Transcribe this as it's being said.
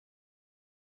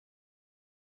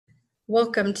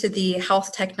Welcome to the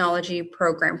Health Technology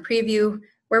Program Preview,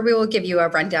 where we will give you a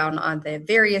rundown on the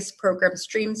various program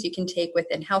streams you can take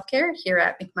within healthcare here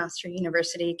at McMaster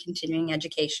University Continuing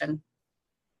Education.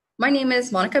 My name is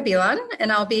Monica Bilan,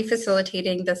 and I'll be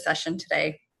facilitating the session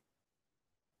today.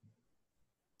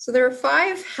 So there are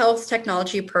 5 health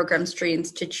technology program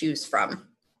streams to choose from.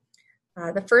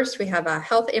 The first, we have a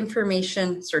Health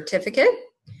Information Certificate.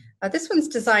 This one's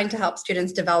designed to help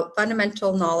students develop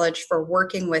fundamental knowledge for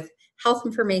working with health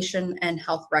information and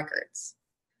health records.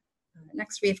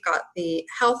 Next, we've got the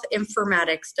Health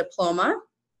Informatics Diploma.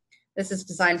 This is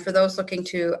designed for those looking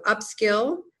to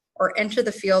upskill or enter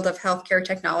the field of healthcare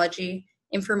technology,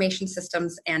 information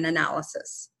systems, and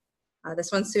analysis.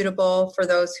 This one's suitable for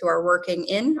those who are working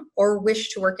in or wish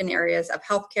to work in areas of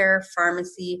healthcare,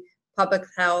 pharmacy, public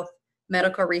health,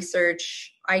 medical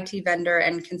research, IT vendor,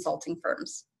 and consulting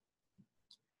firms.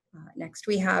 Next,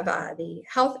 we have the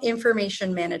Health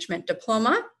Information Management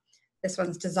Diploma. This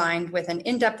one's designed with an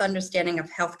in-depth understanding of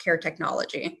healthcare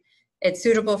technology. It's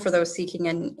suitable for those seeking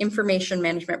an information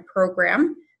management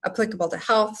program applicable to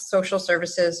health, social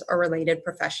services, or related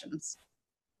professions.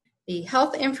 The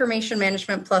Health Information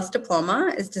Management Plus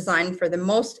Diploma is designed for the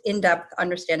most in-depth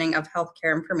understanding of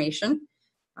healthcare information,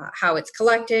 how it's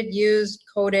collected, used,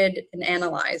 coded, and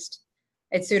analyzed.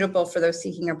 It's suitable for those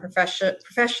seeking a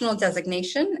professional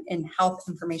designation in health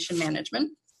information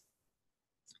management.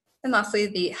 And lastly,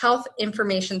 the Health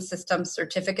Information Systems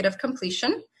Certificate of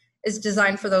Completion is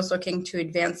designed for those looking to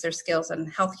advance their skills in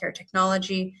healthcare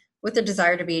technology with a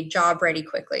desire to be job ready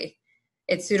quickly.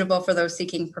 It's suitable for those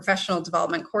seeking professional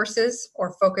development courses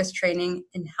or focused training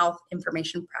in health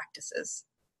information practices.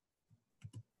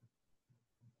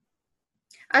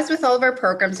 As with all of our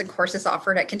programs and courses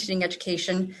offered at Continuing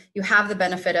Education, you have the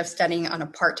benefit of studying on a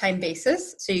part-time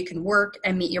basis so you can work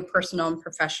and meet your personal and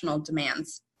professional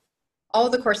demands. All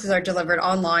of the courses are delivered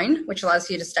online, which allows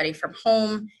you to study from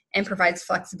home and provides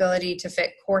flexibility to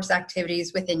fit course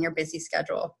activities within your busy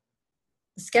schedule.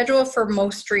 The schedule for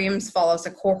most streams follows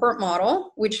a cohort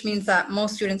model, which means that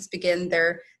most students begin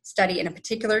their study in a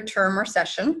particular term or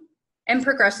session and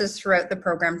progresses throughout the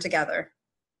program together.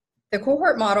 The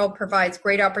cohort model provides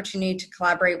great opportunity to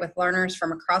collaborate with learners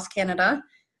from across Canada,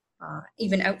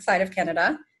 even outside of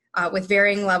Canada, with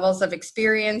varying levels of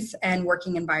experience and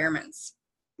working environments.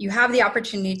 You have the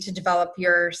opportunity to develop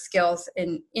your skills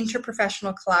in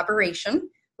interprofessional collaboration,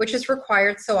 which is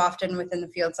required so often within the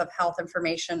fields of health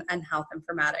information and health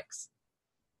informatics.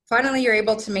 Finally, you're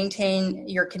able to maintain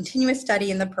your continuous study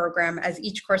in the program as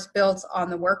each course builds on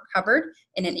the work covered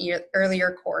in an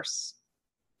earlier course.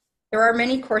 There are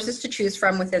many courses to choose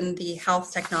from within the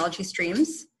health technology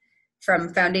streams,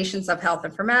 from Foundations of Health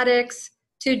Informatics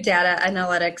to Data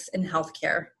Analytics in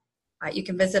Healthcare. You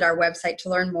can visit our website to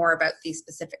learn more about these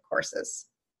specific courses.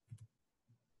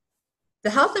 The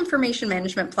Health Information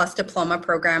Management Plus Diploma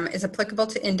program is applicable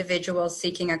to individuals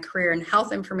seeking a career in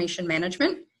health information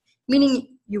management,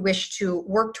 meaning you wish to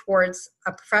work towards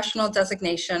a professional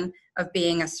designation of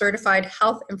being a certified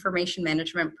health information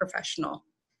management professional.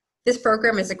 This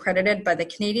program is accredited by the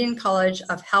Canadian College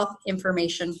of Health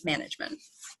Information Management.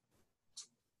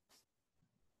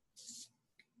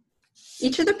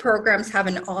 Each of the programs have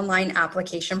an online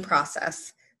application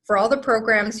process. For all the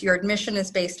programs, your admission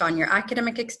is based on your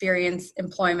academic experience,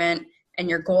 employment, and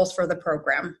your goals for the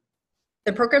program.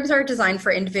 The programs are designed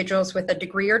for individuals with a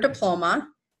degree or diploma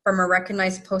from a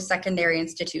recognized post-secondary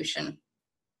institution.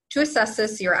 To assess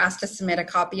this, you're asked to submit a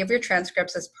copy of your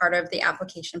transcripts as part of the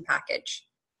application package.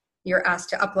 You're asked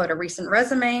to upload a recent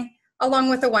resume, along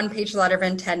with a one-page letter of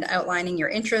intent outlining your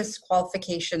interests,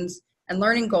 qualifications, and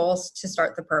learning goals to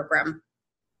start the program.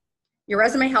 Your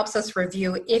resume helps us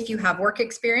review if you have work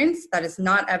experience that is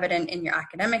not evident in your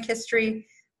academic history,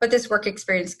 but this work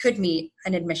experience could meet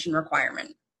an admission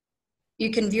requirement. You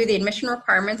can view the admission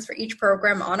requirements for each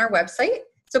program on our website,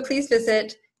 so please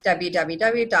visit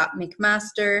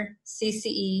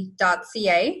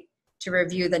www.mcmastercce.ca to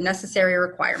review the necessary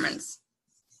requirements.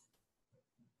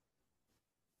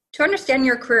 To understand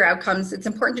your career outcomes, it's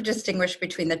important to distinguish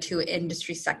between the 2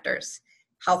 industry sectors,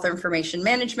 health information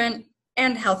management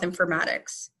and health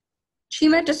informatics.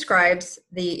 CHIMA describes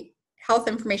the health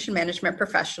information management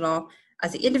professional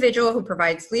as the individual who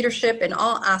provides leadership in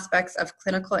all aspects of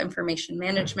clinical information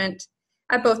management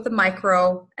at both the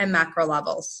micro and macro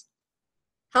levels.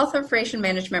 Health information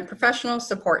management professionals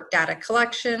support data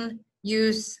collection,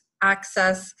 use,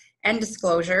 access, and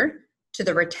disclosure to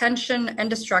the retention and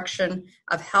destruction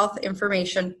of health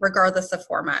information regardless of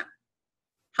format.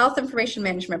 Health information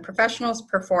management professionals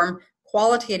perform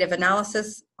qualitative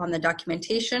analysis on the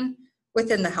documentation,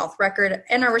 within the health record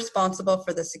and are responsible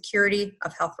for the security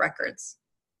of health records.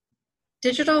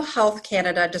 Digital Health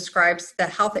Canada describes the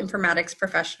health informatics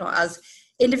professional as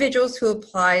an individual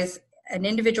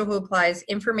who applies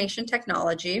information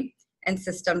technology and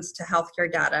systems to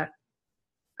healthcare data.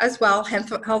 As well, health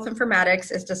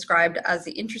informatics is described as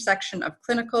the intersection of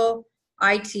clinical,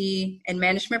 IT, and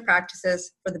management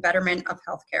practices for the betterment of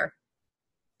healthcare.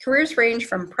 Careers range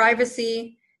from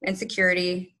privacy and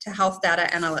security to health data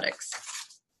analytics.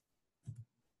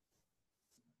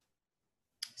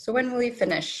 So when will you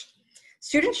finish?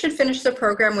 Students should finish the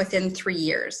program within 3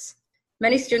 years.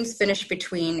 Many students finish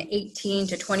between 18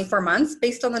 to 24 months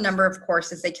based on the number of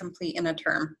courses they complete in a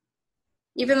term.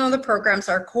 Even though the programs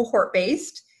are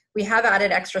cohort-based, we have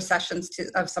added extra sessions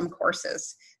of some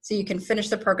courses, so you can finish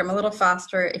the program a little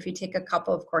faster if you take a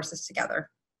couple of courses together.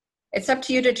 It's up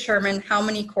to you to determine how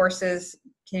many courses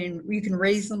you can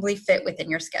reasonably fit within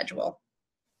your schedule.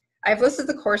 I've listed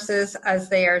the courses as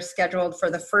they are scheduled for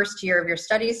the first year of your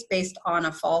studies based on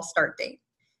a fall start date.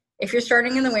 If you're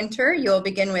starting in the winter, you'll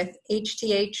begin with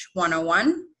HTH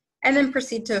 101 and then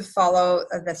proceed to follow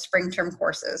the spring term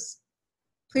courses.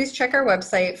 Please check our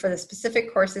website for the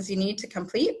specific courses you need to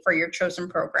complete for your chosen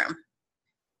program.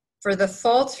 For the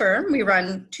fall term, we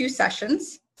run 2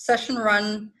 sessions. Session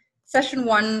 1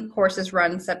 courses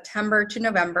run September to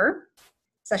November.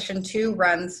 Session 2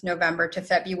 runs November to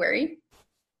February.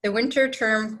 The winter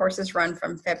term courses run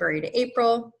from February to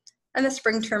April, and the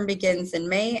spring term begins in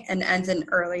May and ends in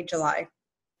early July.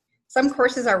 Some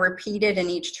courses are repeated in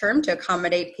each term to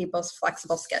accommodate people's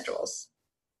flexible schedules.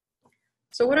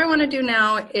 So what I want to do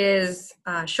now is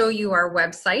show you our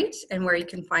website and where you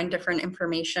can find different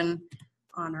information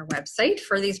on our website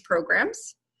for these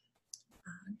programs.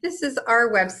 This is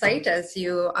our website, as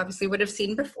you obviously would have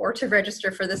seen before, to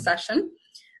register for the session.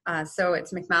 So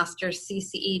it's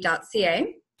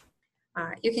mcmastercce.ca.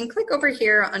 You can click over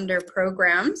here under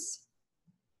Programs,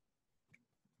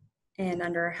 and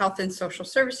under Health and Social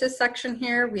Services section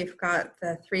here, we've got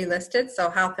the 3 listed. So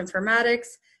Health Informatics,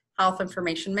 Health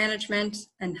Information Management,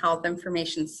 and Health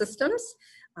Information Systems.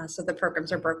 So the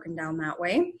programs are broken down that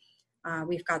way.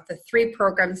 We've got the 3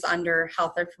 programs under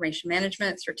Health Information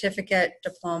Management, Certificate,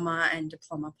 Diploma, and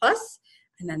Diploma Plus.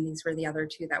 And then these were the other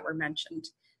 2 that were mentioned.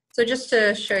 So just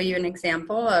to show you an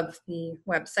example of the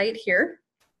website here.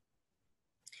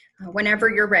 Whenever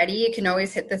you're ready, you can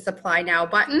always hit this Apply Now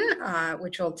button,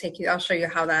 which will take you, I'll show you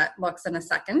how that looks in a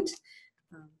second.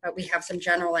 But we have some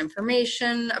general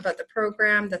information about the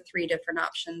program, the 3 different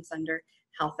options under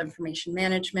Health Information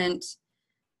Management.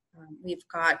 We've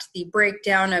got the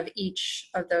breakdown of each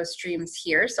of those streams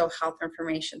here. So Health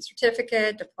Information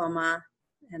Certificate, Diploma,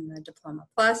 and the Diploma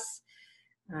Plus.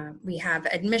 We have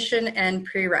admission and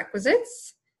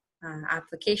prerequisites,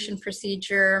 application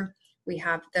procedure. We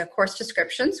have the course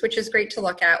descriptions, which is great to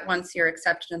look at once you're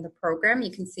accepted in the program.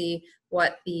 You can see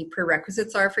what the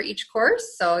prerequisites are for each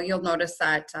course. So you'll notice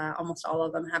that almost all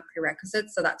of them have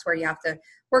prerequisites. So that's where you have to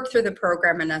work through the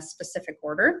program in a specific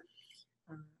order.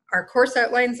 Our course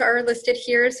outlines are listed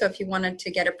here. So if you wanted to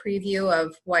get a preview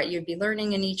of what you'd be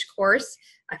learning in each course,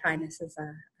 I find this is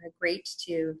a great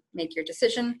to make your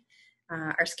decision.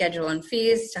 Our schedule and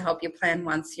fees to help you plan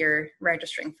once you're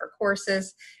registering for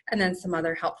courses, and then some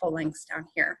other helpful links down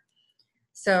here.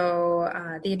 So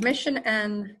the admission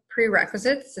and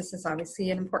prerequisites, this is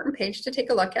obviously an important page to take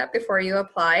a look at before you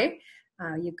apply.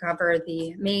 You cover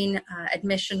the main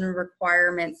admission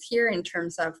requirements here in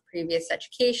terms of previous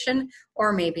education,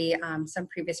 or maybe some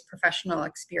previous professional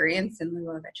experience in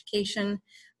lieu of education,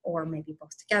 or maybe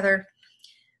both together.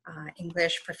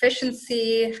 English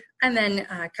proficiency, and then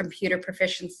computer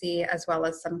proficiency, as well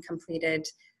as some completed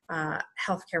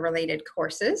healthcare related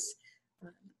courses.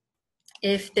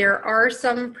 If there are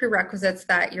some prerequisites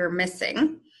that you're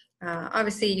missing,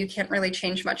 obviously you can't really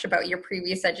change much about your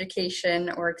previous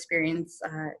education or experience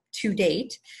to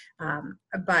date,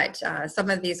 but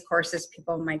some of these courses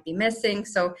people might be missing.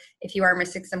 So if you are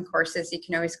missing some courses, you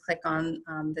can always click on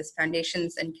this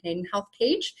Foundations in Canadian Health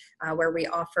page, where we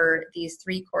offer these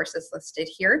 3 courses listed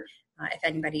here, if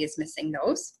anybody is missing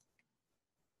those.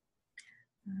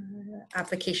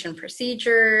 Application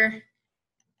procedure.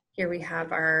 Here we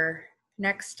have our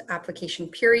next application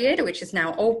period, which is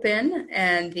now open,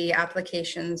 and the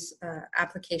application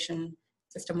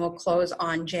system will close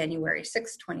on January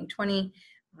 6, 2020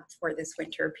 for this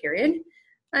winter period.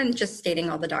 And just stating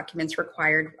all the documents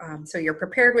required so you're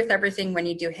prepared with everything when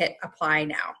you do hit Apply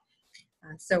Now.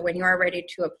 So when you are ready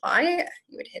to apply,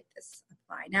 you would hit this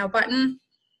Apply Now button.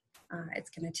 It's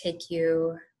going to take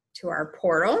you to our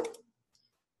portal.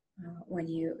 When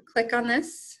you click on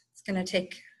this, it's going to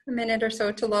take a minute or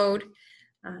so to load.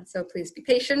 So please be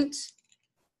patient.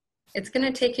 It's going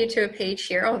to take you to a page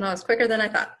here. Oh no, it's quicker than I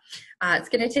thought. It's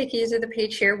going to take you to the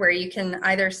page here where you can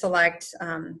either select,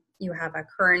 you have a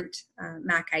current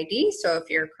Mac ID. So if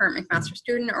you're a current McMaster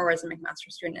student or was a McMaster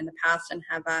student in the past and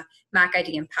have a Mac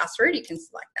ID and password, you can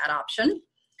select that option.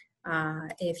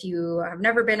 If you have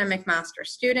never been a McMaster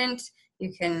student,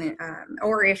 you can,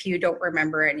 or if you don't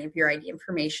remember any of your ID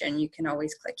information, you can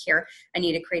always click here. I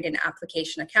need to create an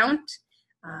application account.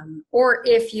 Or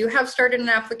if you have started an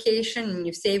application and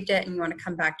you've saved it and you want to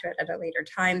come back to it at a later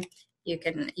time,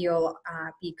 you'll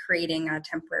be creating a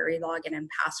temporary login and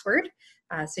password.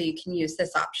 So you can use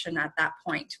this option at that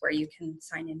point where you can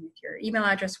sign in with your email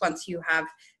address once you have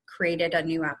created a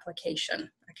new application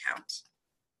account.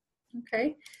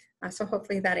 Okay, so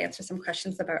hopefully that answers some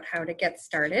questions about how to get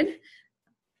started.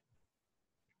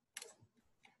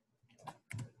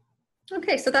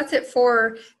 Okay, so that's it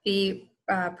for the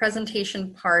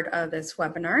presentation part of this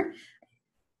webinar.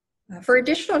 For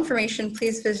additional information,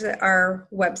 please visit our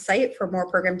website for more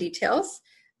program details,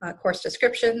 course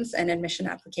descriptions, and admission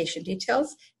application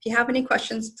details. If you have any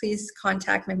questions, please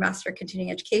contact McMaster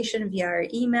Continuing Education via our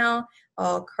email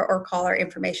or call our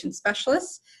information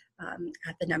specialists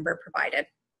at the number provided.